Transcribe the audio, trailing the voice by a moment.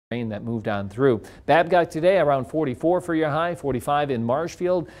rain that moved on through. Babcock today around 44 for your high, 45 in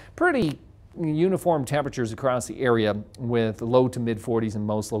Marshfield. Pretty uniform temperatures across the area with low to mid 40s in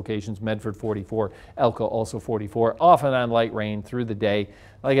most locations. Medford 44, Elko also 44. Off and on light rain through the day.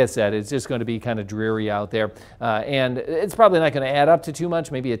 Like I said, it's just going to be kind of dreary out there, and it's probably not going to add up to too much,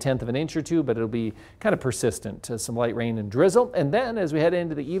 maybe a tenth of an inch or two, but it'll be kind of persistent. Some light rain and drizzle, and then as we head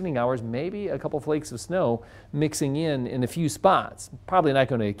into the evening hours, maybe a couple flakes of snow mixing in a few spots. Probably not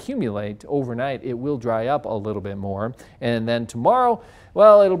going to accumulate overnight. It will dry up a little bit more, and then tomorrow,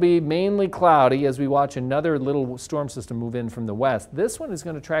 well, it'll be mainly cloudy as we watch another little storm system move in from the west. This one is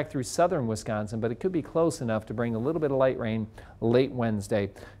going to track through southern Wisconsin, but it could be close enough to bring a little bit of light rain late Wednesday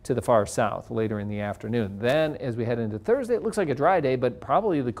to the far south later in the afternoon. Then as we head into Thursday, it looks like a dry day, but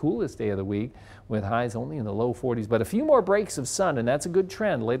probably the coolest day of the week with highs only in the low 40s, but a few more breaks of sun, and that's a good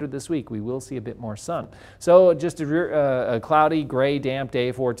trend. Later this week, we will see a bit more sun. So just a cloudy, gray, damp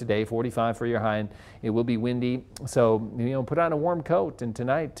day for today, 45 for your high, and it will be windy. So, put on a warm coat, and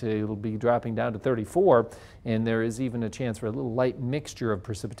tonight it'll be dropping down to 34, and there is even a chance for a little light mixture of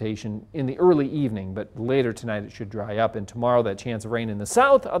precipitation in the early evening, but later tonight it should dry up, and tomorrow that chance of rain in the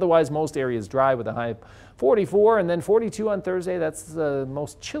south. Otherwise, most areas dry with a high of 44, and then 42 on Thursday. That's the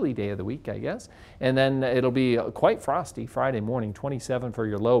most chilly day of the week, I guess. And then it'll be quite frosty Friday morning, 27 for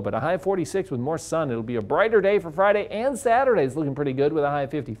your low, but a high of 46 with more sun. It'll be a brighter day for Friday, and Saturday is looking pretty good with a high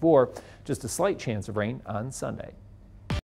of 54. Just a slight chance of rain on Sunday.